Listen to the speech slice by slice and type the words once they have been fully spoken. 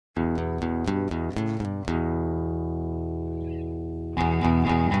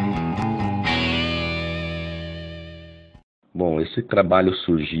Bom, esse trabalho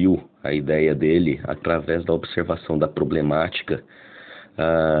surgiu, a ideia dele, através da observação da problemática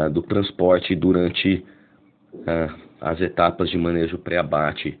do transporte durante as etapas de manejo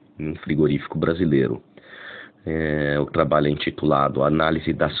pré-abate em um frigorífico brasileiro. O trabalho é intitulado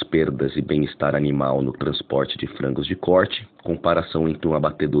Análise das perdas e bem-estar animal no transporte de frangos de corte, comparação entre um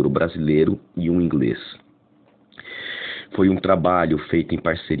abatedouro brasileiro e um inglês. Foi um trabalho feito em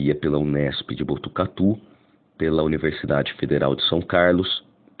parceria pela UNESP de Botucatu, pela Universidade Federal de São Carlos,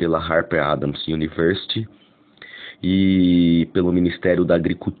 pela HARPER ADAMS UNIVERSITY e pelo Ministério da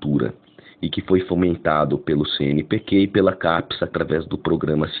Agricultura, e que foi fomentado pelo CNPq e pela CAPES através do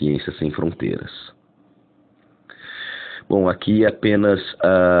Programa Ciência Sem Fronteiras. Bom, aqui apenas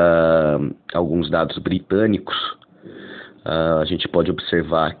alguns dados britânicos. A gente pode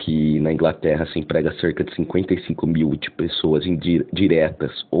observar que na Inglaterra se emprega cerca de 55 mil de pessoas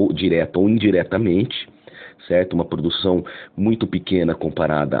diretas ou direta ou indiretamente, certo? Uma produção muito pequena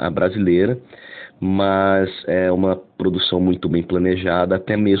comparada à brasileira, mas é uma produção muito bem planejada,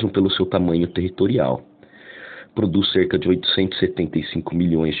 até mesmo pelo seu tamanho territorial. Produz cerca de 875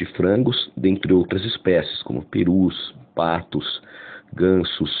 milhões de frangos, dentre outras espécies, como perus, patos,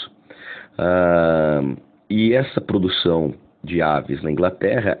 gansos. E essa produção de aves na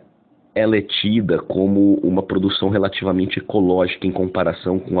Inglaterra, ela é tida como uma produção relativamente ecológica em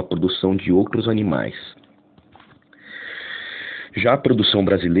comparação com a produção de outros animais. Já a produção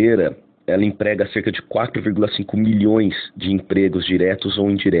brasileira, ela emprega cerca de 4,5 milhões de empregos diretos ou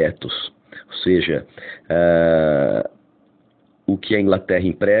indiretos. Ou seja, o que a Inglaterra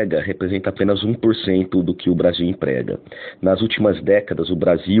emprega representa apenas 1% do que o Brasil emprega. Nas últimas décadas, o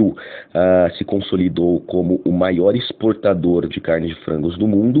Brasil se consolidou como o maior exportador de carne de frangos do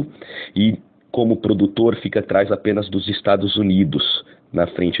mundo e, como produtor, fica atrás apenas dos Estados Unidos, na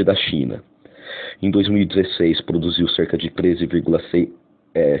frente da China. Em 2016, produziu cerca de 13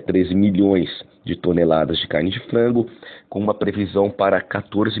 milhões de toneladas de carne de frango, com uma previsão para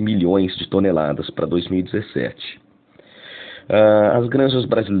 14 milhões de toneladas para 2017. As granjas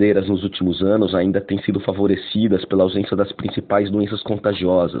brasileiras nos últimos anos ainda têm sido favorecidas pela ausência das principais doenças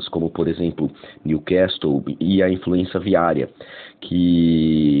contagiosas, como, por exemplo, Newcastle e a influenza aviária,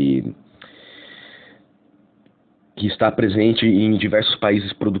 que está presente em diversos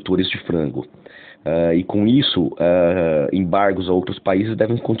países produtores de frango. E com isso, embargos a outros países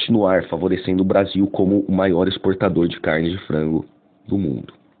devem continuar favorecendo o Brasil como o maior exportador de carne de frango do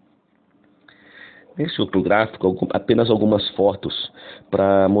mundo. Nesse outro gráfico, apenas algumas fotos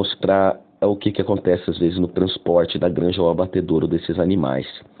para mostrar o que acontece às vezes no transporte da granja ao abatedouro desses animais,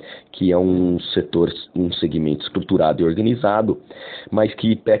 que é um segmento estruturado e organizado, mas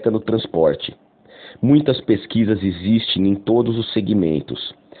que peca no transporte. Muitas pesquisas existem em todos os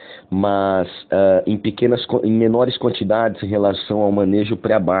segmentos, mas em menores quantidades em relação ao manejo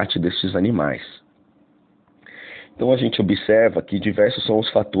pré-abate desses animais. Então a gente observa que diversos são os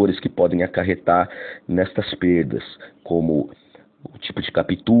fatores que podem acarretar nestas perdas, como o tipo de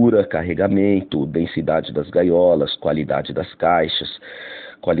captura, carregamento, densidade das gaiolas, qualidade das caixas,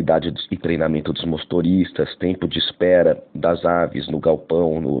 qualidade e treinamento dos motoristas, tempo de espera das aves no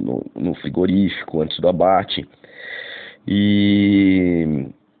galpão, no frigorífico, antes do abate.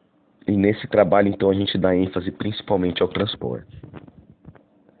 E nesse trabalho, então, a gente dá ênfase principalmente ao transporte.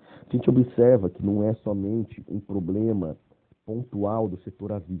 A gente observa que não é somente um problema pontual do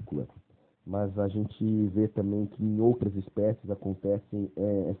setor avícola, mas a gente vê também que em outras espécies acontece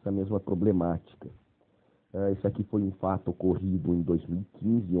essa mesma problemática. Isso aqui foi um fato ocorrido em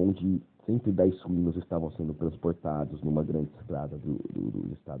 2015, onde 110 suínos estavam sendo transportados numa grande estrada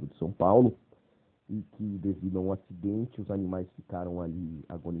do estado de São Paulo, e que, devido a um acidente, os animais ficaram ali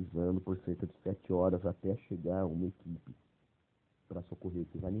agonizando por cerca de 7 horas até chegar uma equipe para socorrer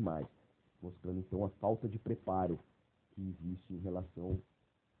esses animais, mostrando então a falta de preparo que existe em relação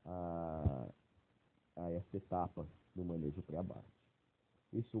a essa etapa do manejo pré-abate.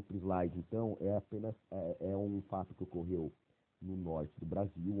 Esse outro slide, então, é apenas um fato que ocorreu no norte do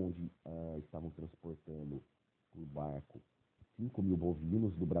Brasil, onde estavam transportando por barco 5 mil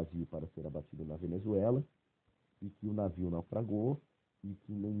bovinos do Brasil para ser abatido na Venezuela, e que o navio naufragou e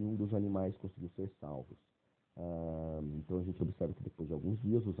que nenhum dos animais conseguiu ser salvos. Então a gente observa que depois de alguns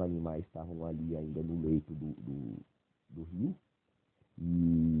dias os animais estavam ali ainda no leito do rio,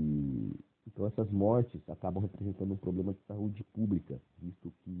 e então essas mortes acabam representando um problema de saúde pública,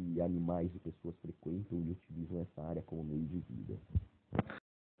 visto que animais e pessoas frequentam e utilizam essa área como meio de vida.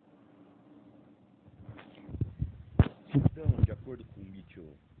 Então, de acordo com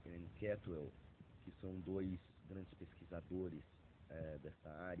Mitchell e Catwell, que são dois grandes pesquisadores dessa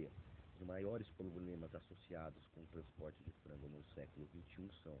área, os maiores problemas associados com o transporte de frango no século XXI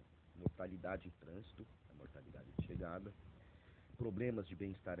são mortalidade em trânsito, a mortalidade de chegada, problemas de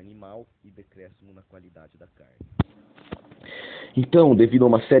bem-estar animal e decréscimo na qualidade da carne. Então, devido a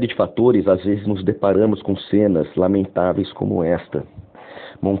uma série de fatores, às vezes nos deparamos com cenas lamentáveis como esta.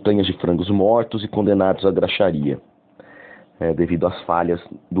 Montanhas de frangos mortos e condenados à graxaria, devido às falhas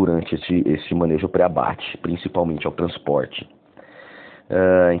durante este manejo pré-abate, principalmente ao transporte.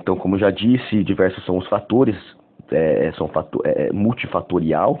 Então, como já disse, diversos são os fatores,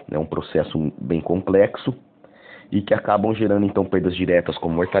 multifatorial, é um processo bem complexo, e que acabam gerando, então, perdas diretas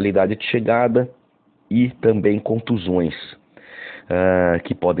como mortalidade de chegada e também contusões,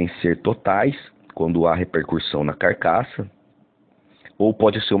 que podem ser totais, quando há repercussão na carcaça, ou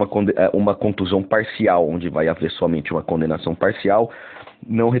pode ser uma contusão parcial, onde vai haver somente uma condenação parcial,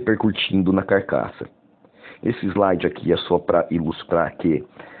 não repercutindo na carcaça. Esse slide aqui é só para ilustrar que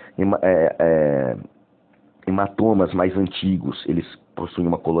hematomas mais antigos, eles possuem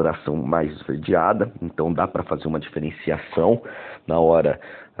uma coloração mais esverdeada, então dá para fazer uma diferenciação na hora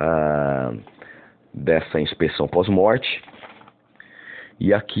dessa inspeção pós-morte.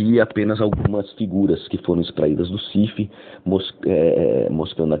 E aqui apenas algumas figuras que foram extraídas do CIF,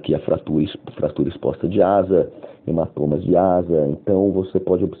 mostrando aqui a fratura exposta de asa, hematomas de asa. Então você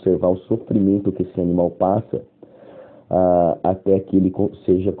pode observar o sofrimento que esse animal passa até que ele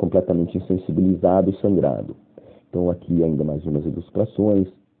seja completamente insensibilizado e sangrado. Então aqui ainda mais umas ilustrações,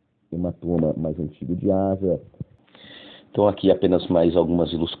 hematoma mais antigo de asa. Então aqui apenas mais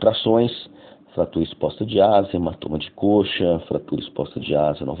algumas ilustrações. Fratura exposta de asa, hematoma de coxa, fratura exposta de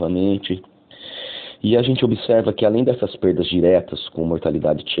asa novamente. E a gente observa que além dessas perdas diretas, com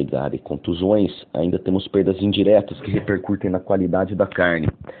mortalidade de chegada e contusões, ainda temos perdas indiretas que repercutem na qualidade da carne,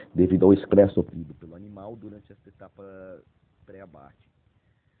 devido ao estresse sofrido pelo animal durante essa etapa pré-abate.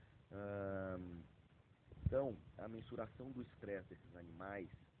 Então, a mensuração do estresse desses animais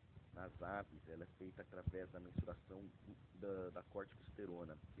nas aves, ela é feita através da mensuração da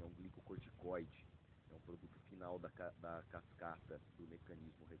corticosterona, que é um glicocorticoide, é um produto final da cascata do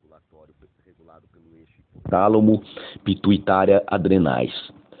mecanismo regulatório regulado pelo eixo hipotálamo, pituitária, adrenais.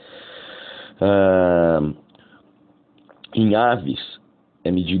 Em aves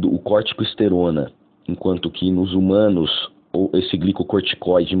é medido o corticosterona, enquanto que nos humanos esse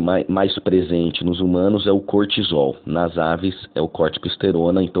glicocorticoide mais presente nos humanos é o cortisol, nas aves é o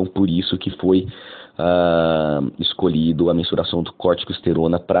corticosterona, então por isso que foi escolhido a mensuração do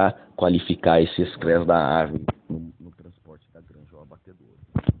corticosterona para qualificar esse estresse da ave no transporte da granja ao abatedouro.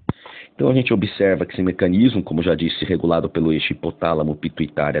 Então a gente observa que esse mecanismo, como já disse, regulado pelo eixo hipotálamo,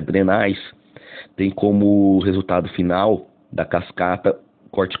 pituitária, adrenais, tem como resultado final da cascata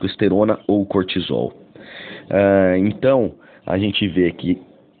corticosterona ou cortisol. Então, a gente vê que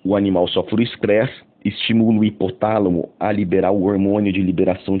o animal sofre o estresse, estimula o hipotálamo a liberar o hormônio de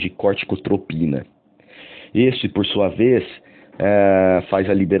liberação de corticotropina. Este, por sua vez,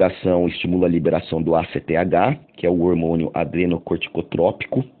 estimula a liberação do ACTH, que é o hormônio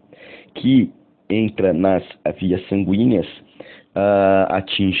adrenocorticotrópico, que entra nas vias sanguíneas,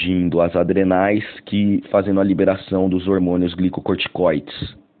 atingindo as adrenais, fazendo a liberação dos hormônios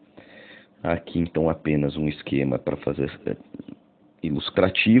glicocorticoides. Aqui, então, apenas um esquema para fazer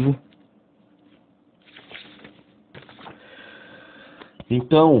ilustrativo.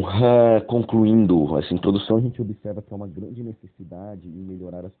 Então, concluindo essa introdução, a gente observa que há uma grande necessidade em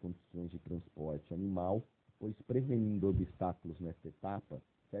melhorar as condições de transporte animal, pois prevenindo obstáculos nesta etapa,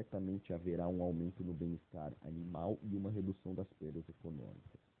 certamente haverá um aumento no bem-estar animal e uma redução das perdas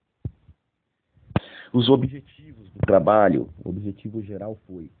econômicas. Os objetivos do trabalho, o objetivo geral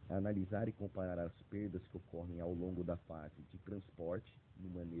foi analisar e comparar as perdas que ocorrem ao longo da fase de transporte no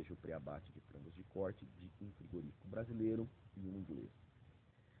manejo pré-abate de frangos de corte de um frigorífico brasileiro e um inglês.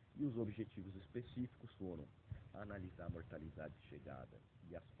 E os objetivos específicos foram analisar a mortalidade de chegada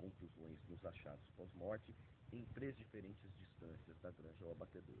e as contusões nos achados pós-morte em 3 diferentes distâncias da granja ao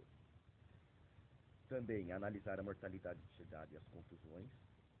abatedouro. Também analisar a mortalidade de chegada e as contusões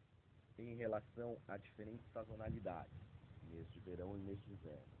em relação a diferentes sazonalidades, mês de verão e mês de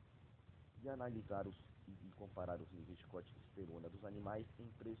inverno, e analisar e comparar os níveis de corticosterona dos animais em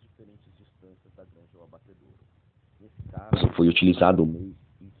 3 diferentes distâncias da granja ao abatedouro. Nesse caso, foi utilizado o mês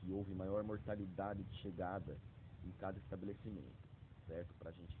em que houve maior mortalidade de chegada em cada estabelecimento, certo? Para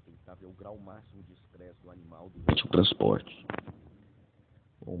a gente tentar ver o grau máximo de estresse do animal durante o transporte.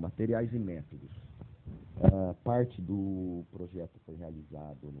 Bom, materiais e métodos. Parte do projeto foi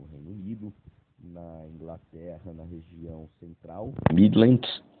realizado no Reino Unido, na Inglaterra, na região central,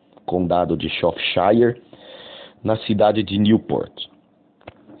 Midlands, condado de Shropshire, na cidade de Newport.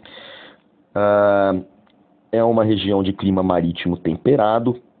 É uma região de clima marítimo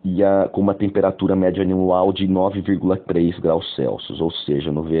temperado e com uma temperatura média anual de 9,3 graus Celsius, ou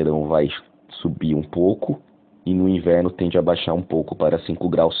seja, no verão vai subir um pouco e no inverno tende a baixar um pouco para 5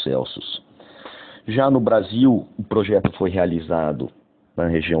 graus Celsius. Já no Brasil, o projeto foi realizado na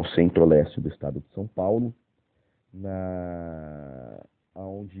região centro-leste do estado de São Paulo,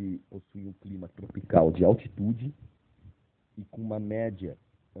 onde possui um clima tropical de altitude e com uma média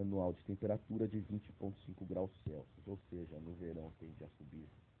anual de temperatura de 20,5 graus Celsius, ou seja, no verão tende a subir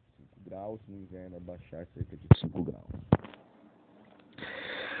 5 graus, no inverno a baixar cerca de 5 graus.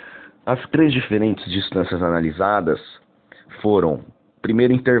 As 3 diferentes distâncias analisadas foram: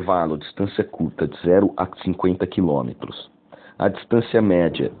 primeiro intervalo, distância curta, de 0 a 50 km, a distância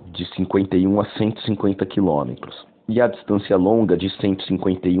média, de 51 a 150 km, e a distância longa, de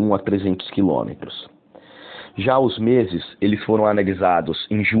 151 a 300 km. Já os meses, eles foram analisados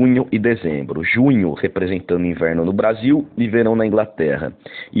em junho e dezembro. Junho representando inverno no Brasil e verão na Inglaterra.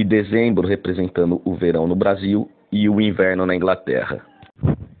 E dezembro representando o verão no Brasil e o inverno na Inglaterra.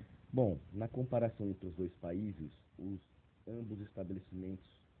 Bom, na comparação entre os dois países, ambos estabelecimentos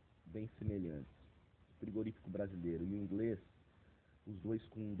bem semelhantes. O frigorífico brasileiro e o inglês, os dois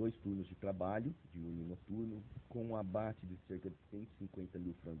com 2 turnos de trabalho, diurno e noturno, com um abate de cerca de 150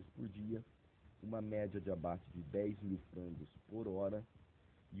 mil frangos por dia, uma média de abate de 10 mil frangos por hora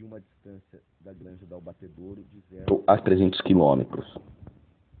e uma distância da granja do abatedouro de 0 a 300 km.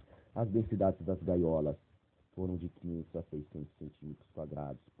 As densidades das gaiolas foram de 500 a 600 centímetros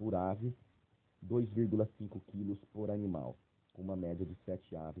quadrados por ave, 2,5 quilos por animal, com uma média de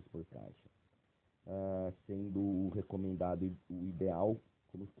 7 aves por caixa, sendo o recomendado e o ideal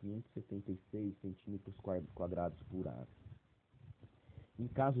como 576 centímetros quadrados por ave. Em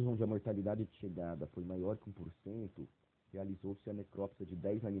casos onde a mortalidade de chegada foi maior que 1%, realizou-se a necrópsia de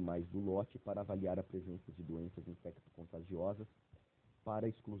 10 animais do lote para avaliar a presença de doenças infecto-contagiosas para a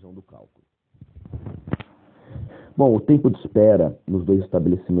exclusão do cálculo. Bom, o tempo de espera nos 2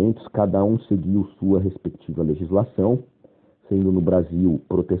 estabelecimentos, cada um seguiu sua respectiva legislação, sendo no Brasil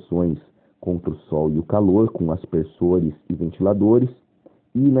proteções contra o sol e o calor, com aspersores e ventiladores,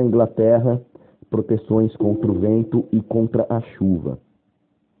 e na Inglaterra proteções contra o vento e contra a chuva.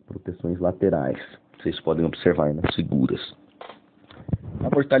 Proteções laterais, vocês podem observar, né? Seguras. A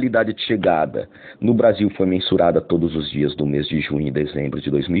mortalidade de chegada no Brasil foi mensurada todos os dias do mês de junho e dezembro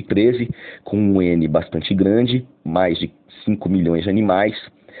de 2013, com um N bastante grande, mais de 5 milhões de animais,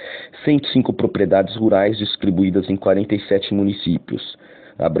 105 propriedades rurais distribuídas em 47 municípios,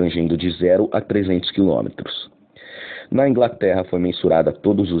 abrangendo de 0 a 300 quilômetros. Na Inglaterra foi mensurada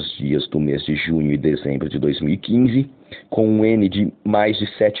todos os dias do mês de junho e dezembro de 2015, com um N de mais de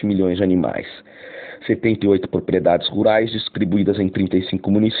 7 milhões de animais. 78 propriedades rurais distribuídas em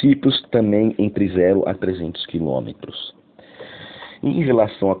 35 municípios, também entre 0 a 300 quilômetros. Em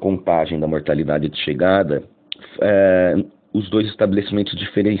relação à contagem da mortalidade de chegada, os 2 estabelecimentos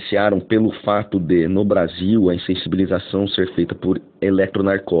diferenciaram pelo fato de, no Brasil, a insensibilização ser feita por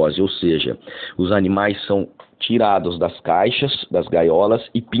eletronarcose, ou seja, os animais são tirados das caixas, das gaiolas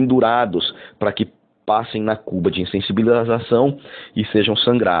e pendurados para que passem na cuba de insensibilização e sejam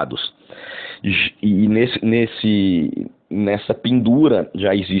sangrados. E nessa pendura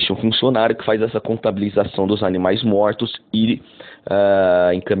já existe um funcionário que faz essa contabilização dos animais mortos e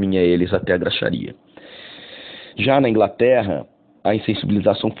encaminha eles até a graxaria. Já na Inglaterra, a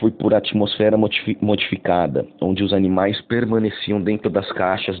insensibilização foi por atmosfera modificada, onde os animais permaneciam dentro das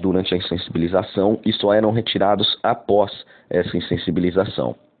caixas durante a insensibilização e só eram retirados após essa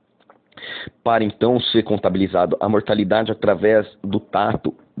insensibilização, para então ser contabilizado a mortalidade através do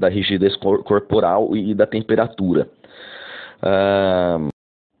tato, da rigidez corporal e da temperatura.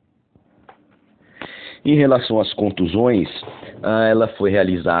 Em relação às contusões, ela foi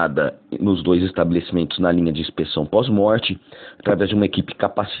realizada nos 2 estabelecimentos na linha de inspeção pós-morte, através de uma equipe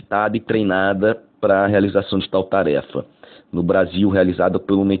capacitada e treinada para a realização de tal tarefa. No Brasil, realizada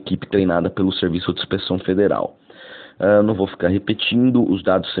por uma equipe treinada pelo Serviço de Inspeção Federal. Não vou ficar repetindo os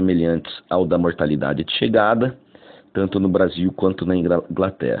dados semelhantes ao da mortalidade de chegada, tanto no Brasil quanto na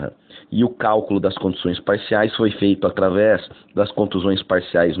Inglaterra. E o cálculo das contusões parciais foi feito através das contusões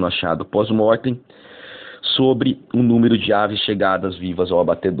parciais no achado pós-mortem, sobre o número de aves chegadas vivas ao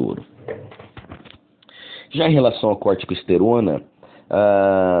abatedouro. Já em relação ao corte com esterona,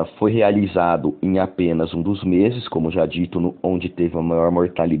 foi realizado em apenas um dos meses, como já dito, onde teve a maior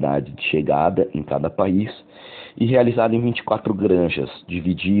mortalidade de chegada em cada país, e realizado em 24 granjas,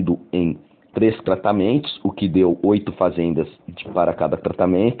 dividido em 3 tratamentos, o que deu 8 fazendas para cada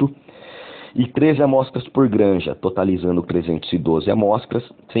tratamento, e 13 amostras por granja, totalizando 312 amostras,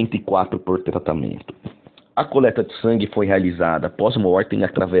 104 por tratamento. A coleta de sangue foi realizada pós-mortem,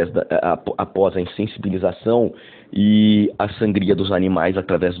 após a insensibilização e a sangria dos animais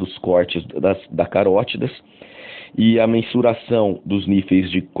através dos cortes da carótidas, e a mensuração dos níveis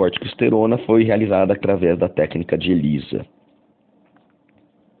de corticosterona foi realizada através da técnica de ELISA.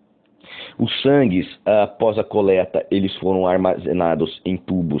 Os sangues, após a coleta, eles foram armazenados em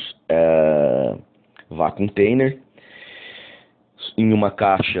tubos vacuum container, em uma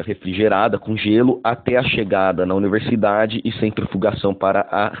caixa refrigerada com gelo, até a chegada na universidade e centrifugação para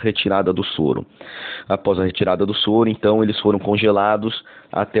a retirada do soro. Após a retirada do soro, então, eles foram congelados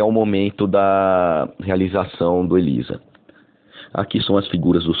até o momento da realização do ELISA. Aqui são as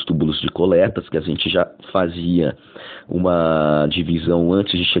figuras dos túbulos de coletas, que a gente já fazia uma divisão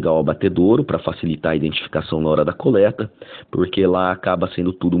antes de chegar ao abatedouro, para facilitar a identificação na hora da coleta, porque lá acaba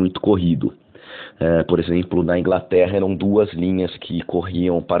sendo tudo muito corrido. Por exemplo, na Inglaterra eram duas linhas que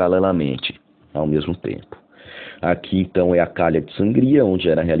corriam paralelamente ao mesmo tempo. Aqui então é a calha de sangria, onde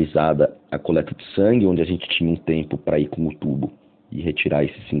era realizada a coleta de sangue, onde a gente tinha um tempo para ir com o tubo e retirar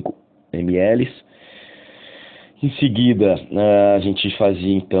esses 5 ml. Em seguida, a gente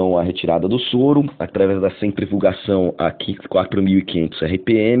fazia então a retirada do soro, através da centrifugação a 4.500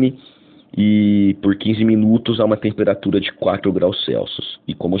 RPM, e por 15 minutos a uma temperatura de 4 graus Celsius.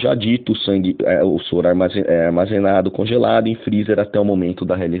 E como já dito, o soro é armazenado congelado em freezer até o momento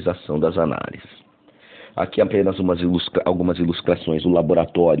da realização das análises. Aqui apenas algumas ilustrações do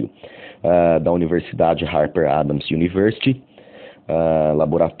laboratório da Universidade HARPER ADAMS UNIVERSITY,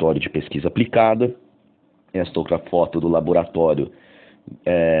 laboratório de pesquisa aplicada. Esta outra foto do laboratório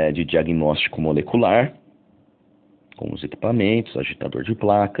de diagnóstico molecular, com os equipamentos, agitador de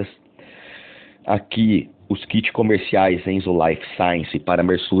placas. Aqui, os kits comerciais Enzo Life Science para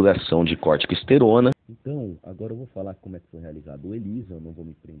mensuração de corticosterona. Então, agora eu vou falar como é que foi realizado o ELISA, eu não vou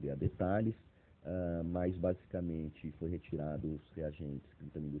me prender a detalhes, mas basicamente foi retirado os reagentes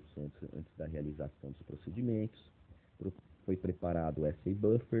 30 minutos antes da realização dos procedimentos. Foi preparado o assay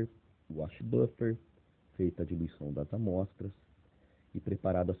buffer, o wash buffer, feita a diluição das amostras e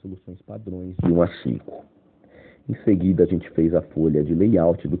preparado as soluções padrões de 1 a 5. Em seguida, a gente fez a folha de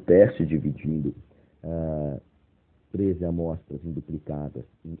layout do teste, dividindo 13 amostras em duplicadas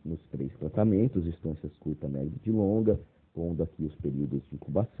nos 3 tratamentos, instâncias curta, média e longa, pondo aqui os períodos de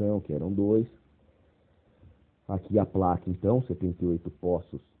incubação, que eram 2. Aqui a placa, então, 78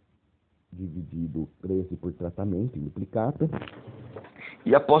 poços, dividido 13 por tratamento em duplicata.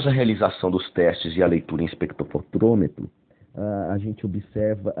 E após a realização dos testes e a leitura em espectrofotrômetro, a gente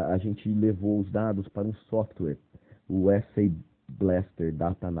levou os dados para um software, o Assay Blaster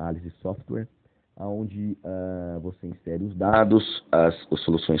Data Analysis Software, onde você insere os dados, as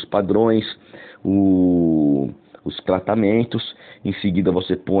soluções padrões, os tratamentos. Em seguida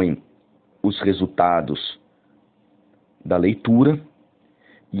você põe os resultados da leitura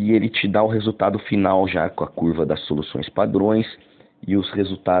e ele te dá o resultado final já com a curva das soluções padrões e os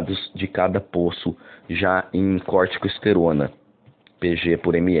resultados de cada poço já em corticosterona, PG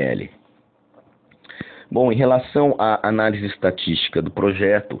por ml. Bom, em relação à análise estatística do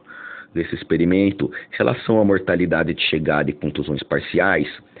projeto, desse experimento, em relação à mortalidade de chegada e contusões parciais,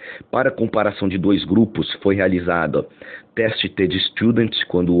 para comparação de 2 grupos, foi realizado teste T de Student,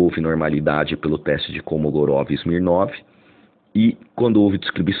 quando houve normalidade pelo teste de Kolmogorov e Smirnov, e quando houve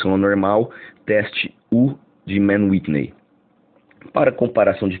distribuição anormal, teste U de Mann-Whitney. Para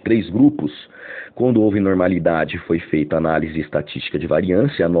comparação de 3 grupos, quando houve normalidade, foi feita análise estatística de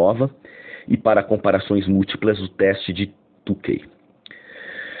variância nova, e para comparações múltiplas, o teste de Tukey.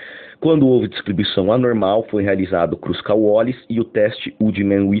 Quando houve distribuição anormal, foi realizado Kruskal-Wallis e o teste U de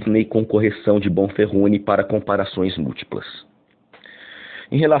Mann-Whitney com correção de Bonferroni para comparações múltiplas.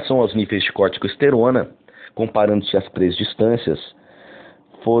 Em relação aos níveis de corticosterona, comparando-se as 3 distâncias,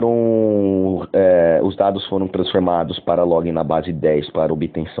 os dados foram transformados para log na base 10 para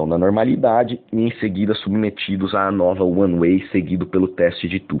obtenção da normalidade e em seguida submetidos à nova one-way seguido pelo teste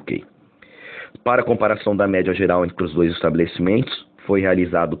de Tukey. Para comparação da média geral entre os 2 estabelecimentos, foi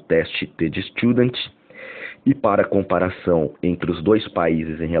realizado o teste T de Student, e para comparação entre os 2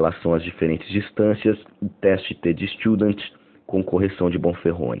 países em relação às diferentes distâncias, o teste T de Student com correção de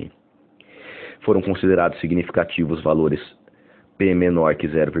Bonferroni. Foram considerados significativos valores P menor que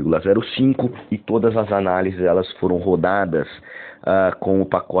 0,05 e todas as análises elas foram rodadas com o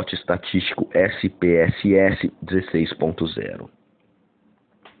pacote estatístico SPSS 16.0.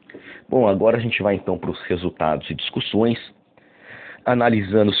 Bom, agora a gente vai então para os resultados e discussões.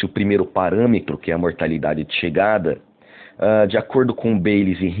 Analisando-se o primeiro parâmetro, que é a mortalidade de chegada, De acordo com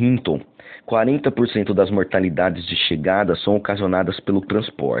Bayliss e Hinton, 40% das mortalidades de chegada são ocasionadas pelo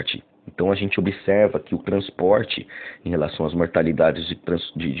transporte. Então a gente observa que o transporte, em relação às mortalidades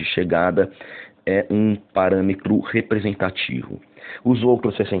de chegada, é um parâmetro representativo. Os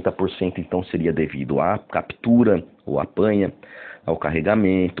outros 60% então seria devido à captura ou apanha, ao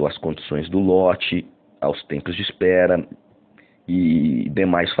carregamento, às condições do lote, aos tempos de espera e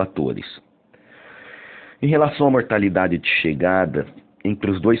demais fatores. Em relação à mortalidade de chegada,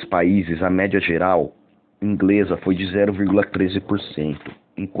 entre os dois países, a média geral inglesa foi de 0,13%,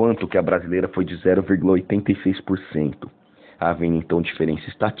 enquanto que a brasileira foi de 0,86%. Havendo então diferença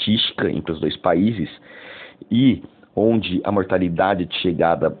estatística entre os dois países, e onde a mortalidade de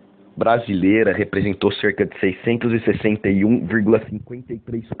chegada brasileira representou cerca de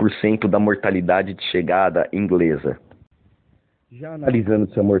 661,53% da mortalidade de chegada inglesa. Já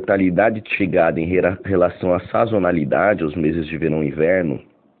analisando-se a mortalidade de chegada em relação à sazonalidade, aos meses de verão e inverno,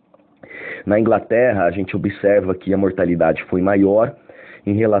 na Inglaterra a gente observa que a mortalidade foi maior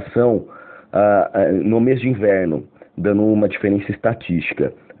em relação no mês de inverno, dando uma diferença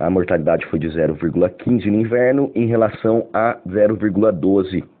estatística. A mortalidade foi de 0,15 no inverno em relação a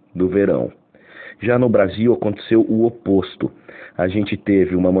 0,12 do verão. Já no Brasil aconteceu o oposto. A gente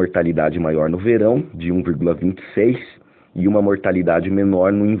teve uma mortalidade maior no verão, de 1,26, e uma mortalidade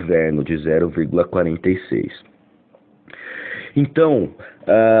menor no inverno, de 0,46. Então,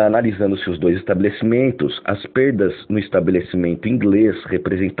 analisando-se os dois estabelecimentos, as perdas no estabelecimento inglês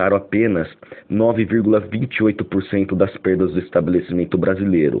representaram apenas 9,28% das perdas do estabelecimento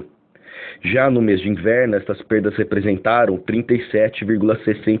brasileiro. Já no mês de inverno, essas perdas representaram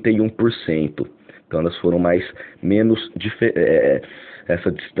 37,61%. Então, elas foram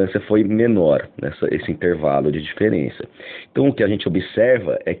essa distância foi menor, esse intervalo de diferença. Então, o que a gente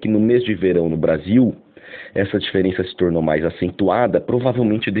observa é que no mês de verão no Brasil, essa diferença se tornou mais acentuada,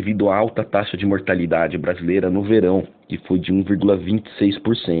 provavelmente devido à alta taxa de mortalidade brasileira no verão, que foi de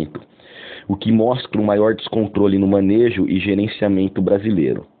 1,26%, o que mostra um maior descontrole no manejo e gerenciamento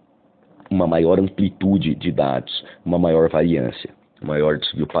brasileiro, uma maior amplitude de dados, uma maior variância, um maior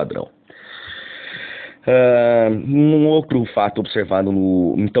desvio padrão. Um outro fato observado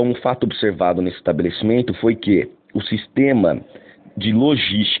um fato observado nesse estabelecimento foi que o sistema de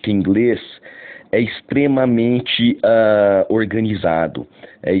logística inglês é extremamente organizado,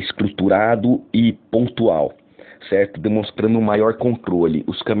 é estruturado e pontual, certo? Demonstrando um maior controle.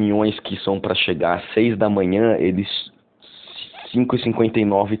 Os caminhões que são para chegar às 6 da manhã, eles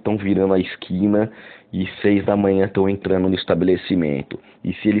 5h59 estão virando a esquina e 6 da manhã estão entrando no estabelecimento.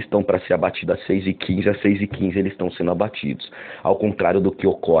 E se eles estão para ser abatidos às 6h15, às 6h15 eles estão sendo abatidos. Ao contrário do que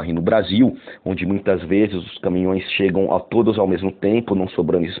ocorre no Brasil, onde muitas vezes os caminhões chegam todos ao mesmo tempo, não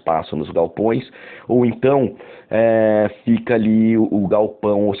sobrando espaço nos galpões, ou então fica ali o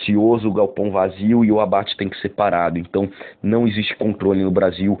galpão ocioso, o galpão vazio e o abate tem que ser parado. Então não existe controle no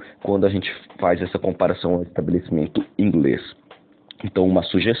Brasil quando a gente faz essa comparação ao estabelecimento inglês. Então, uma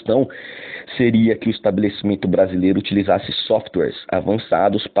sugestão seria que o estabelecimento brasileiro utilizasse softwares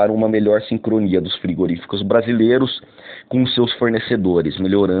avançados para uma melhor sincronia dos frigoríficos brasileiros com os seus fornecedores,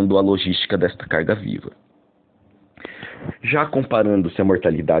 melhorando a logística desta carga viva. Já comparando-se a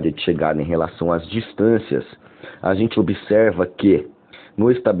mortalidade de chegada em relação às distâncias, a gente observa que no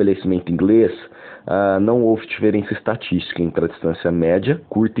estabelecimento inglês não houve diferença estatística entre a distância média,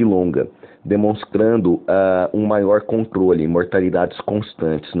 curta e longa, demonstrando um maior controle, mortalidades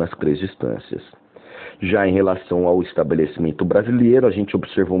constantes nas 3 distâncias. Já em relação ao estabelecimento brasileiro, a gente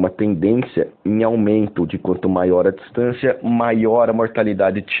observou uma tendência em aumento de quanto maior a distância, maior a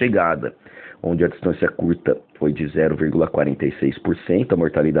mortalidade de chegada, onde a distância curta foi de 0,46% a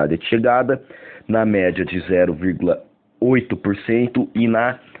mortalidade de chegada, na média de 0,8% e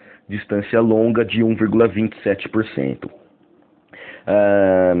na distância longa de 1,27%.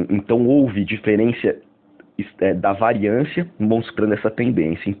 Então houve diferença da variância, mostrando essa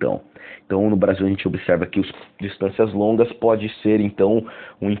tendência. Então no Brasil a gente observa que as distâncias longas pode ser então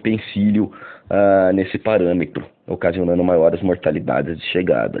um empecilho nesse parâmetro, ocasionando maiores mortalidades de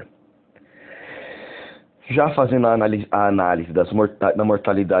chegada. Já fazendo a análise da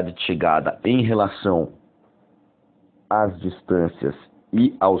mortalidade de chegada em relação às distâncias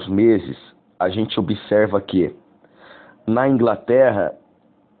e aos meses, a gente observa que na Inglaterra,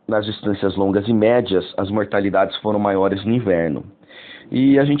 nas distâncias longas e médias, as mortalidades foram maiores no inverno.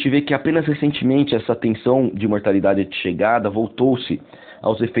 E a gente vê que apenas recentemente essa tensão de mortalidade de chegada voltou-se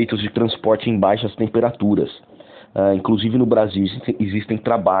aos efeitos de transporte em baixas temperaturas. Inclusive no Brasil existem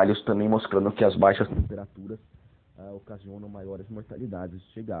trabalhos também mostrando que as baixas temperaturas ocasionam maiores mortalidades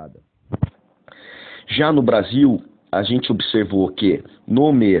de chegada. Já no Brasil, a gente observou que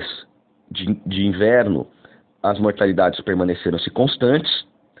no mês de inverno as mortalidades permaneceram-se constantes,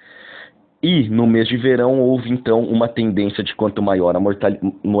 e no mês de verão houve então uma tendência de quanto maior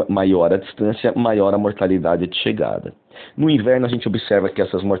a distância, maior a mortalidade de chegada. No inverno a gente observa que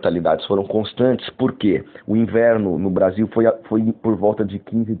essas mortalidades foram constantes, porque o inverno no Brasil foi por volta de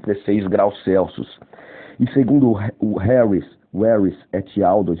 15 a 16 graus Celsius. E segundo o Harris et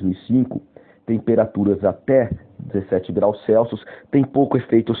al. 2005, temperaturas até 17 graus Celsius têm pouco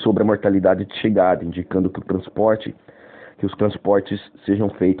efeito sobre a mortalidade de chegada, indicando que os transportes sejam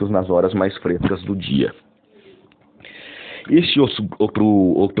feitos nas horas mais frescas do dia.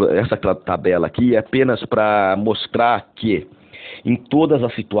 Essa tabela aqui é apenas para mostrar que em todas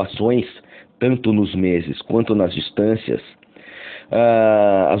as situações, tanto nos meses quanto nas distâncias,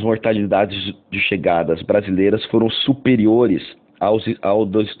 as mortalidades de chegadas brasileiras foram superiores ao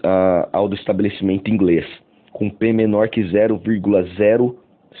do estabelecimento inglês, com P menor que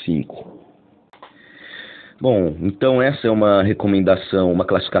 0,05. Bom, então essa é uma recomendação, uma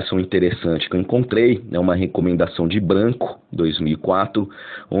classificação interessante que eu encontrei, é uma recomendação de Branco, 2004,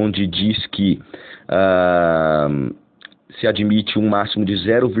 onde diz que se admite um máximo de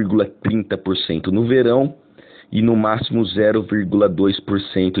 0,30% no verão e no máximo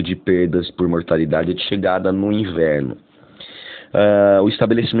 0,2% de perdas por mortalidade de chegada no inverno. O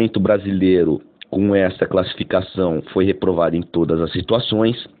estabelecimento brasileiro, com essa classificação, foi reprovado em todas as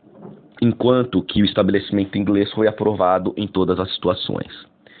situações, enquanto que o estabelecimento inglês foi aprovado em todas as situações.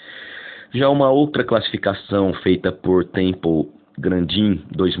 Já uma outra classificação feita por Temple Grandin,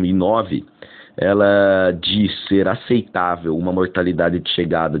 2009, ela diz ser aceitável uma mortalidade de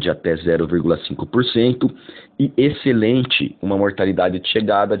chegada de até 0,5% e excelente uma mortalidade de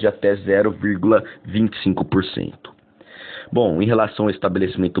chegada de até 0,25%. Bom, em relação ao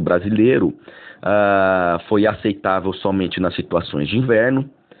estabelecimento brasileiro, foi aceitável somente nas situações de inverno,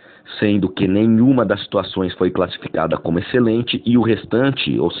 sendo que nenhuma das situações foi classificada como excelente e o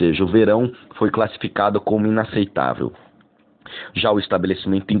restante, ou seja, o verão, foi classificado como inaceitável. Já o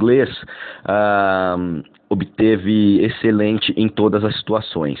estabelecimento inglês obteve excelente em todas as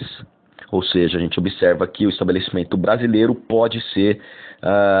situações, ou seja, a gente observa que o estabelecimento brasileiro pode ser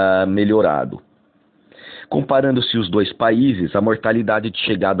melhorado. Comparando-se os dois países, a mortalidade de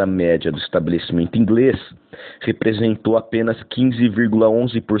chegada média do estabelecimento inglês representou apenas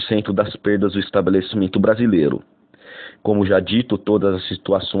 15,11% das perdas do estabelecimento brasileiro. Como já dito, todas as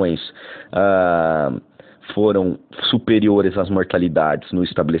situações foram superiores às mortalidades no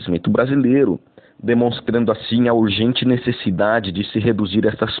estabelecimento brasileiro, demonstrando assim a urgente necessidade de se reduzir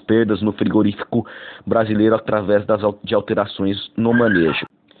essas perdas no frigorífico brasileiro através de alterações no manejo.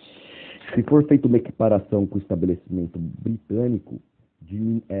 Se for feita uma equiparação com o estabelecimento britânico,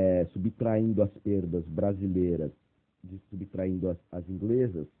 subtraindo as perdas brasileiras, subtraindo as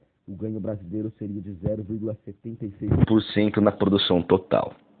inglesas, o ganho brasileiro seria de 0,76% na produção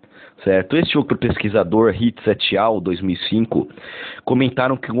total. Certo? Este outro pesquisador, Hitz et al., 2005,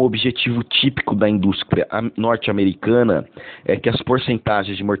 comentaram que um objetivo típico da indústria norte-americana é que as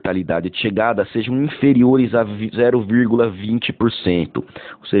porcentagens de mortalidade de chegada sejam inferiores a 0,20%,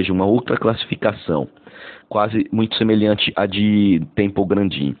 ou seja, uma outra classificação, quase muito semelhante à de Temple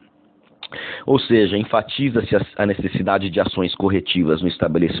Grandin. Ou seja, enfatiza-se a necessidade de ações corretivas no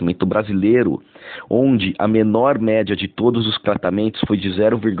estabelecimento brasileiro, onde a menor média de todos os tratamentos foi de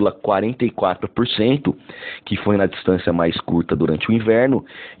 0,44%, que foi na distância mais curta durante o inverno,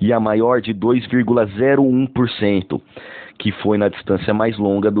 e a maior de 2,01%, que foi na distância mais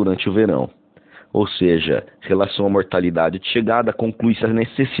longa durante o verão. Ou seja, em relação à mortalidade de chegada, conclui-se a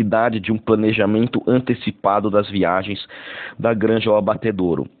necessidade de um planejamento antecipado das viagens da granja ao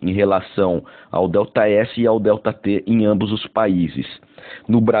abatedouro, em relação ao ΔS e ao ΔT em ambos os países.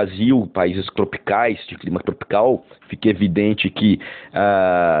 No Brasil, países tropicais, de clima tropical, fica evidente que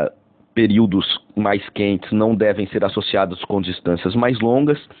períodos mais quentes não devem ser associados com distâncias mais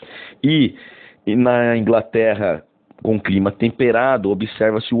longas, e na Inglaterra, com clima temperado,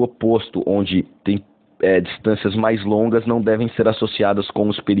 observa-se o oposto, onde distâncias mais longas não devem ser associadas com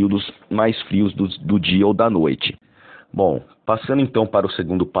os períodos mais frios do dia ou da noite. Bom, passando então para o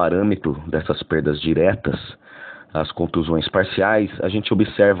segundo parâmetro dessas perdas diretas, as contusões parciais, a gente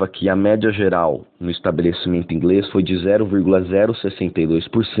observa que a média geral no estabelecimento inglês foi de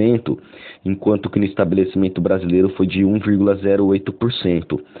 0,062%, enquanto que no estabelecimento brasileiro foi de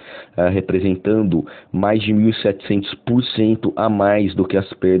 1,08%, representando mais de 1.700% a mais do que as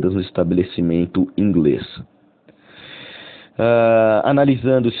perdas no estabelecimento inglês.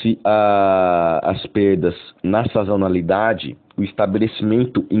 Analisando-se as perdas na sazonalidade, o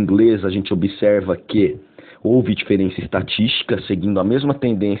estabelecimento inglês, a gente observa que houve diferença estatística, seguindo a mesma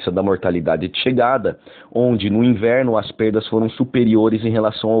tendência da mortalidade de chegada, onde no inverno as perdas foram superiores em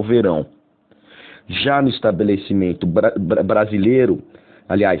relação ao verão. Já no estabelecimento brasileiro,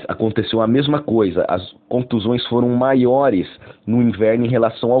 aliás, aconteceu a mesma coisa, as contusões foram maiores no inverno em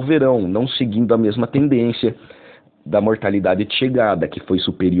relação ao verão, não seguindo a mesma tendência da mortalidade de chegada, que foi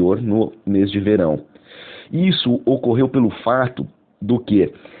superior no mês de verão. Isso ocorreu pelo fato do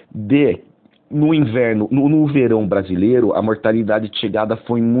que, no verão brasileiro, a mortalidade de chegada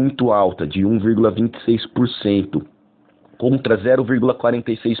foi muito alta, de 1,26%. Contra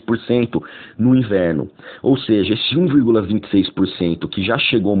 0,46% no inverno. Ou seja, esse 1,26% que já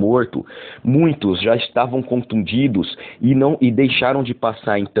chegou morto, muitos já estavam contundidos e deixaram de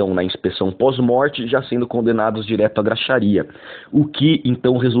passar então na inspeção pós-morte, já sendo condenados direto à graxaria. O que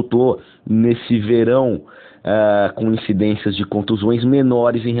então resultou nesse verão com incidências de contusões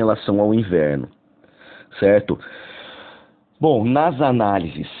menores em relação ao inverno. Certo? Bom, nas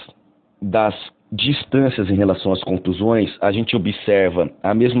análises das distâncias em relação às contusões, a gente observa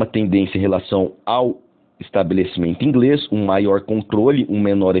a mesma tendência em relação ao estabelecimento inglês, um maior controle, um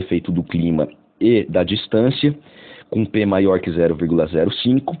menor efeito do clima e da distância, com P maior que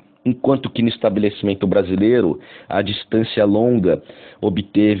 0,05, enquanto que no estabelecimento brasileiro, a distância longa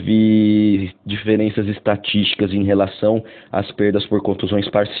obteve diferenças estatísticas em relação às perdas por contusões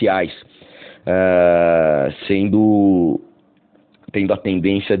parciais, tendo a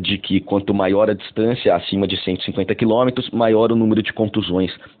tendência de que quanto maior a distância, acima de 150 km, maior o número de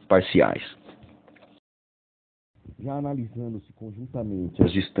contusões parciais. Já analisando-se conjuntamente as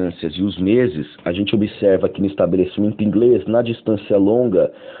distâncias e os meses, a gente observa que no estabelecimento inglês, na distância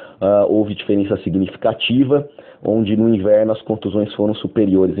longa, houve diferença significativa, onde no inverno as contusões foram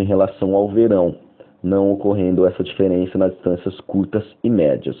superiores em relação ao verão, não ocorrendo essa diferença nas distâncias curtas e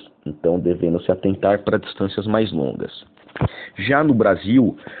médias, então devendo se atentar para distâncias mais longas. Já no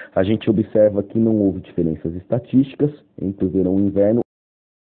Brasil, a gente observa que não houve diferenças estatísticas entre o verão e o inverno.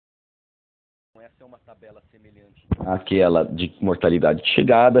 Essa é uma tabela semelhante àquela de mortalidade de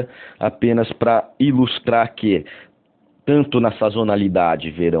chegada, apenas para ilustrar que, tanto na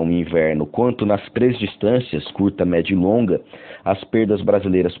sazonalidade, verão e inverno, quanto nas três distâncias, curta, média e longa, as perdas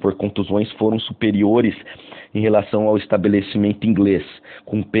brasileiras por contusões foram superiores em relação ao estabelecimento inglês,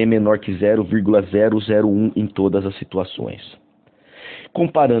 com P menor que 0,001 em todas as situações.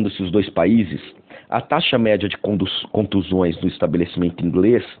 Comparando-se os dois países, a taxa média de contusões no estabelecimento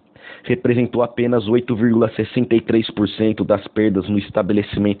inglês representou apenas 8,63% das perdas no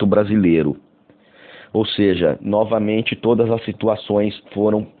estabelecimento brasileiro. Ou seja, novamente, todas as situações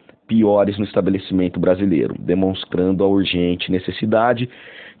foram piores no estabelecimento brasileiro, demonstrando a urgente necessidade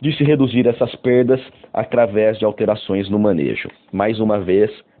de se reduzir essas perdas através de alterações no manejo. Mais uma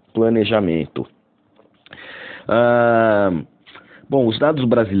vez, planejamento. Bom, os dados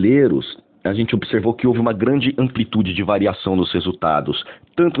brasileiros, a gente observou que houve uma grande amplitude de variação nos resultados,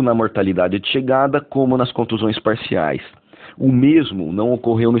 tanto na mortalidade de chegada como nas contusões parciais. O mesmo não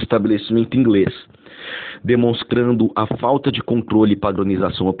ocorreu no estabelecimento inglês, demonstrando a falta de controle e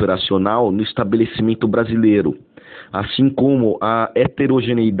padronização operacional no estabelecimento brasileiro, assim como a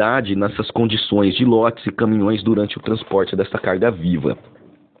heterogeneidade nessas condições de lotes e caminhões durante o transporte desta carga viva.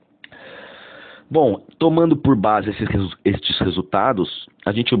 Bom, tomando por base estes resultados,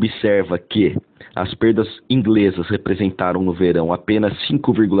 a gente observa que as perdas inglesas representaram no verão apenas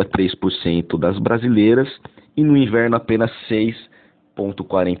 5,3% das brasileiras e no inverno apenas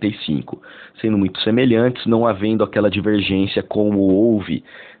 6,45%, sendo muito semelhantes, não havendo aquela divergência como houve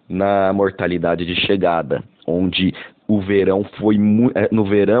na mortalidade de chegada, onde no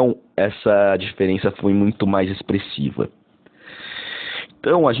verão essa diferença foi muito mais expressiva.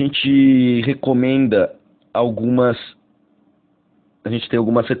 Então, a gente tem algumas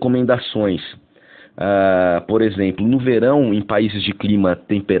recomendações. Por exemplo, no verão, em países de clima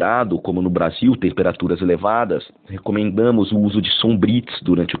temperado, como no Brasil, temperaturas elevadas, recomendamos o uso de sombrites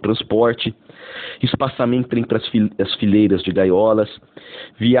durante o transporte, espaçamento entre as fileiras de gaiolas,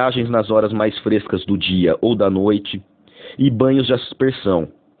 viagens nas horas mais frescas do dia ou da noite e banhos de aspersão,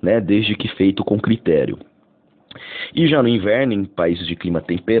 desde que feito com critério. E já no inverno, em países de clima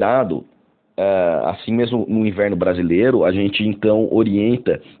temperado, assim mesmo no inverno brasileiro, a gente então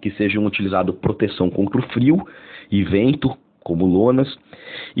orienta que sejam utilizadas proteção contra o frio e vento, como lonas,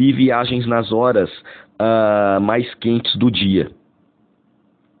 e viagens nas horas mais quentes do dia.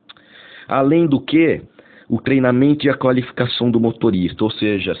 Além do que, o treinamento e a qualificação do motorista, ou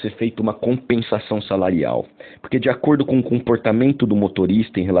seja, ser feita uma compensação salarial. Porque de acordo com o comportamento do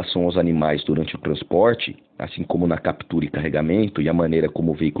motorista em relação aos animais durante o transporte, assim como na captura e carregamento e a maneira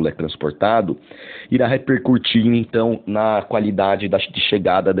como o veículo é transportado, irá repercutir então na qualidade de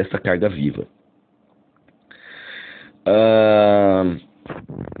chegada dessa carga viva.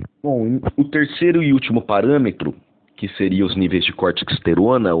 Bom, o terceiro e último parâmetro, que seria os níveis de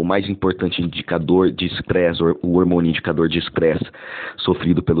corticosterona, o mais importante indicador de estresse, o hormônio indicador de estresse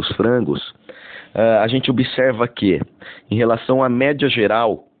sofrido pelos frangos, a gente observa que, em relação à média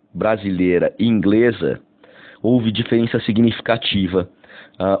geral brasileira e inglesa, houve diferença significativa,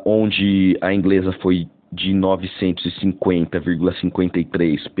 onde a inglesa foi de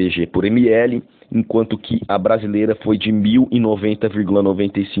 950,53 pg por ml, enquanto que a brasileira foi de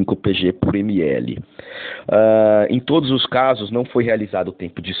 1090,95 pg por ml. Em todos os casos, não foi realizado o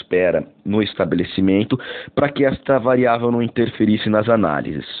tempo de espera no estabelecimento para que esta variável não interferisse nas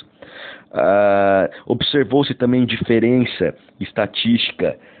análises. Observou-se também diferença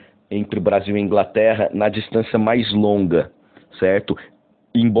estatística entre o Brasil e a Inglaterra na distância mais longa, certo?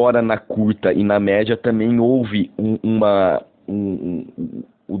 Embora na curta e na média também houve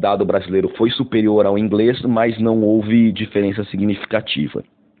o dado brasileiro foi superior ao inglês, mas não houve diferença significativa.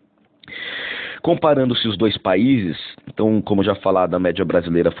 Comparando-se os dois países, então, como já falado, a média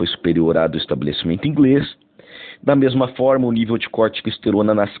brasileira foi superior à do estabelecimento inglês. Da mesma forma, o nível de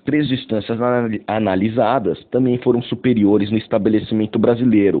corticosterona nas 3 distâncias analisadas também foram superiores no estabelecimento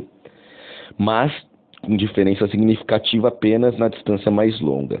brasileiro, mas com diferença significativa apenas na distância mais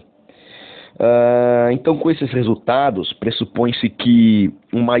longa. Então, com esses resultados, pressupõe-se que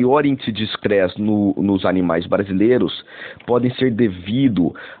um maior índice de estresse nos animais brasileiros podem ser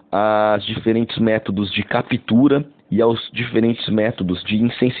devido aos diferentes métodos de captura e aos diferentes métodos de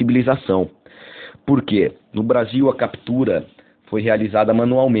insensibilização. Por quê? No Brasil, a captura foi realizada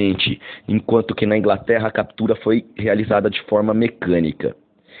manualmente, enquanto que na Inglaterra a captura foi realizada de forma mecânica.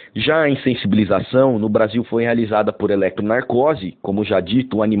 Já a insensibilização no Brasil foi realizada por eletronarcose. Como já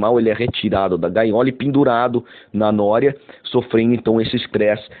dito, o animal ele é retirado da gaiola e pendurado na nória, sofrendo então esse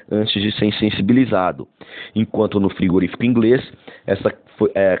estresse antes de ser insensibilizado. Enquanto no frigorífico inglês, essa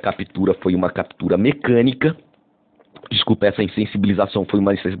captura foi uma captura mecânica. Desculpa, essa insensibilização foi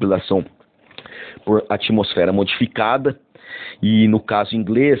uma insensibilização por atmosfera modificada. E no caso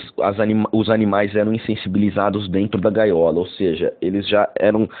inglês, os animais eram insensibilizados dentro da gaiola, ou seja,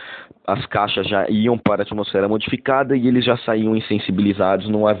 as caixas já iam para a atmosfera modificada e eles já saíam insensibilizados,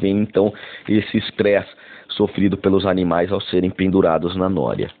 não havendo então esse estresse sofrido pelos animais ao serem pendurados na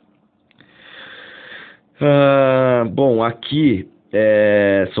nória. Bom, aqui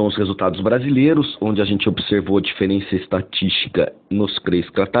são os resultados brasileiros, onde a gente observou diferença estatística nos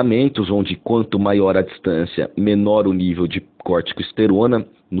 3 tratamentos, onde quanto maior a distância, menor o nível de corticosterona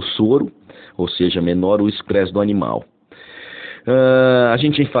no soro, ou seja, menor o estresse do animal. A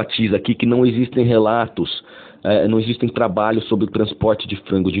gente enfatiza aqui que não existem relatos, não existem trabalhos sobre o transporte de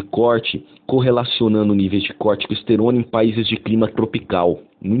frango de corte correlacionando níveis de corticosterona em países de clima tropical,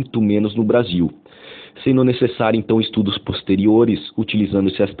 muito menos no Brasil. Sendo necessário, então, estudos posteriores,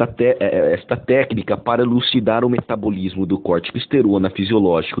 utilizando-se esta técnica para elucidar o metabolismo do corticosterona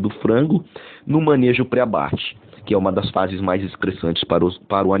fisiológico do frango no manejo pré-abate, que é uma das fases mais estressantes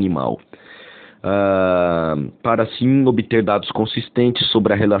para o animal. Para assim obter dados consistentes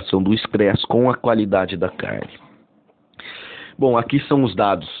sobre a relação do estresse com a qualidade da carne. Bom, aqui são os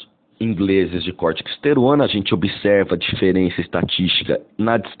dados ingleses de corticosterona. A gente observa a diferença estatística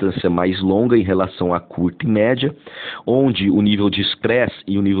na distância mais longa em relação à curta e média, onde o nível de estresse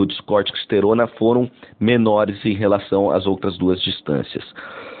e o nível de corticosterona foram menores em relação às outras 2 distâncias.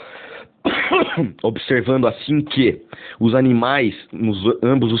 Observando assim que os animais,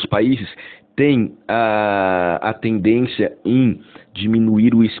 ambos os países, têm a tendência em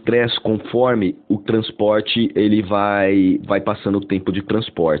diminuir o estresse conforme o transporte ele vai passando o tempo de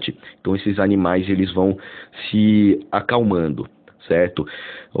transporte. Então esses animais eles vão se acalmando, certo?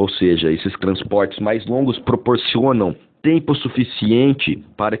 Ou seja, esses transportes mais longos proporcionam tempo suficiente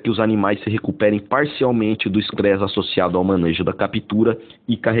para que os animais se recuperem parcialmente do estresse associado ao manejo da captura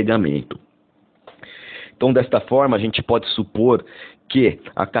e carregamento. Então, desta forma, a gente pode supor que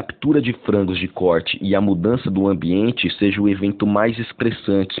a captura de frangos de corte e a mudança do ambiente seja o evento mais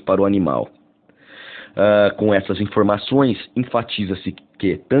estressante para o animal. Com essas informações, enfatiza-se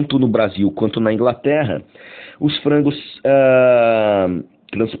que, tanto no Brasil quanto na Inglaterra, os frangos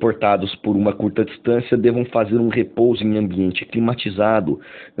transportados por uma curta distância devam fazer um repouso em ambiente climatizado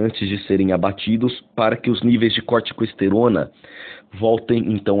antes de serem abatidos para que os níveis de corticosterona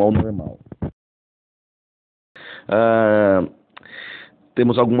voltem então ao normal.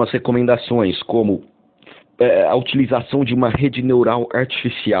 Temos algumas recomendações, como a utilização de uma rede neural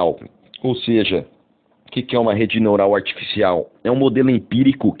artificial, ou seja, o que é uma rede neural artificial? É um modelo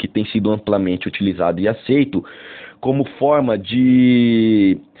empírico que tem sido amplamente utilizado e aceito como forma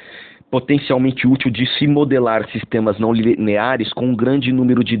potencialmente útil de se modelar sistemas não lineares com um grande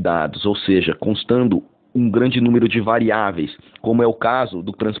número de dados, ou seja, constando um grande número de variáveis, como é o caso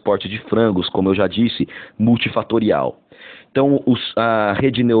do transporte de frangos, como eu já disse, multifatorial. Então, a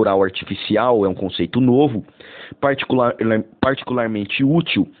rede neural artificial é um conceito novo, particularmente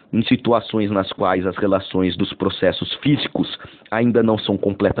útil em situações nas quais as relações dos processos físicos ainda não são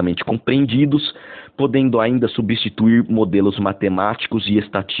completamente compreendidos, podendo ainda substituir modelos matemáticos e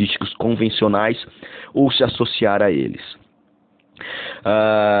estatísticos convencionais ou se associar a eles.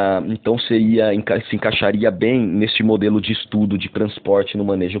 Então se encaixaria bem neste modelo de estudo de transporte no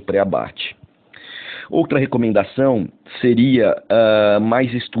manejo pré-abate. Outra recomendação seria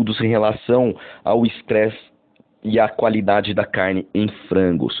mais estudos em relação ao estresse e à qualidade da carne em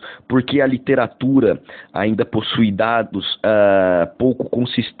frangos, porque a literatura ainda possui dados pouco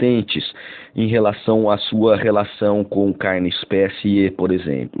consistentes em relação à sua relação com carne espécie, por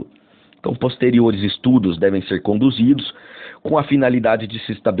exemplo. Então, posteriores estudos devem ser conduzidos com a finalidade de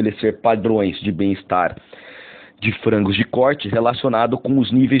se estabelecer padrões de bem-estar de frangos de corte relacionado com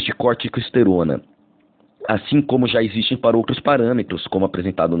os níveis de corticosterona, assim como já existem para outros parâmetros, como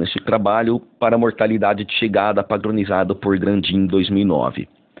apresentado neste trabalho, para a mortalidade de chegada padronizada por Grandin em 2009.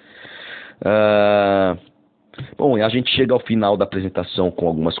 Bom, a gente chega ao final da apresentação com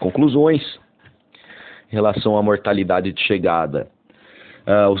algumas conclusões. Em relação à mortalidade de chegada,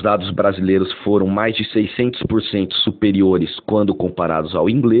 os dados brasileiros foram mais de 600% superiores quando comparados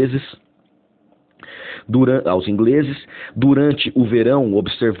aos ingleses. Durante o verão,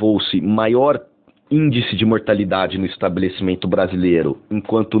 observou-se maior índice de mortalidade no estabelecimento brasileiro,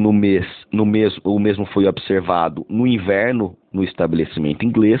 enquanto o mesmo foi observado no inverno no estabelecimento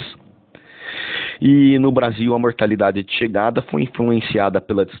inglês. E no Brasil, a mortalidade de chegada foi influenciada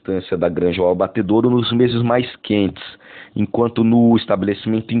pela distância da granja ao abatedouro nos meses mais quentes, enquanto no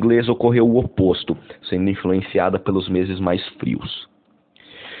estabelecimento inglês ocorreu o oposto, sendo influenciada pelos meses mais frios.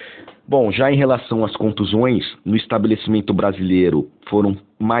 Bom, já em relação às contusões, no estabelecimento brasileiro foram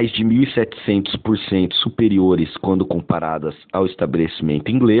mais de 1.700% superiores quando comparadas ao estabelecimento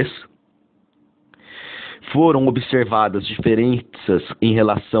inglês. Foram observadas diferenças em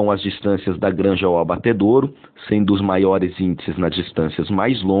relação às distâncias da granja ao abatedouro, sendo os maiores índices nas distâncias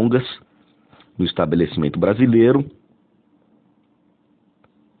mais longas no estabelecimento brasileiro.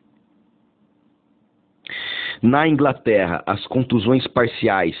 Na Inglaterra, as contusões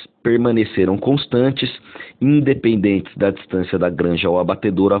parciais permaneceram constantes, independentes da distância da granja ao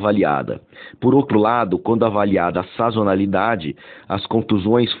abatedouro avaliada. Por outro lado, quando avaliada a sazonalidade, as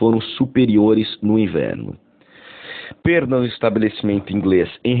contusões foram superiores no inverno. Perdas no estabelecimento inglês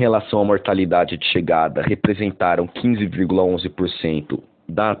em relação à mortalidade de chegada representaram 15,11%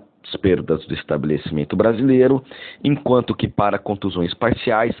 das perdas do estabelecimento brasileiro, enquanto que para contusões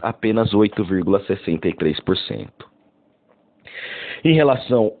parciais apenas 8,63%. Em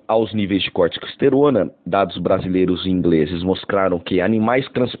relação aos níveis de corticosterona, dados brasileiros e ingleses mostraram que animais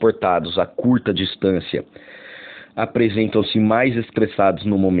transportados a curta distância apresentam-se mais estressados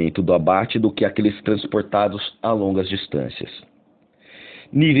no momento do abate do que aqueles transportados a longas distâncias.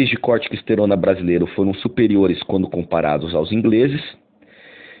 Níveis de corticosterona brasileiro foram superiores quando comparados aos ingleses,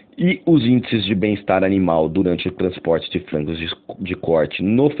 e os índices de bem-estar animal durante o transporte de frangos de corte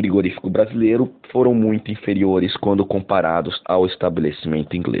no frigorífico brasileiro foram muito inferiores quando comparados ao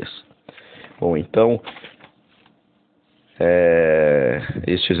estabelecimento inglês. Bom, então,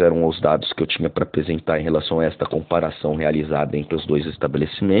 estes eram os dados que eu tinha para apresentar em relação a esta comparação realizada entre os dois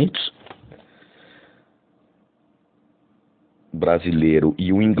estabelecimentos, o brasileiro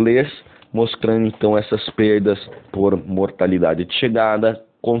e o inglês, mostrando então essas perdas por mortalidade de chegada,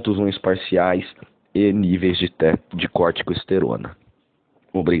 contusões parciais e níveis de corticosterona.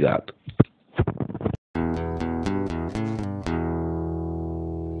 Obrigado.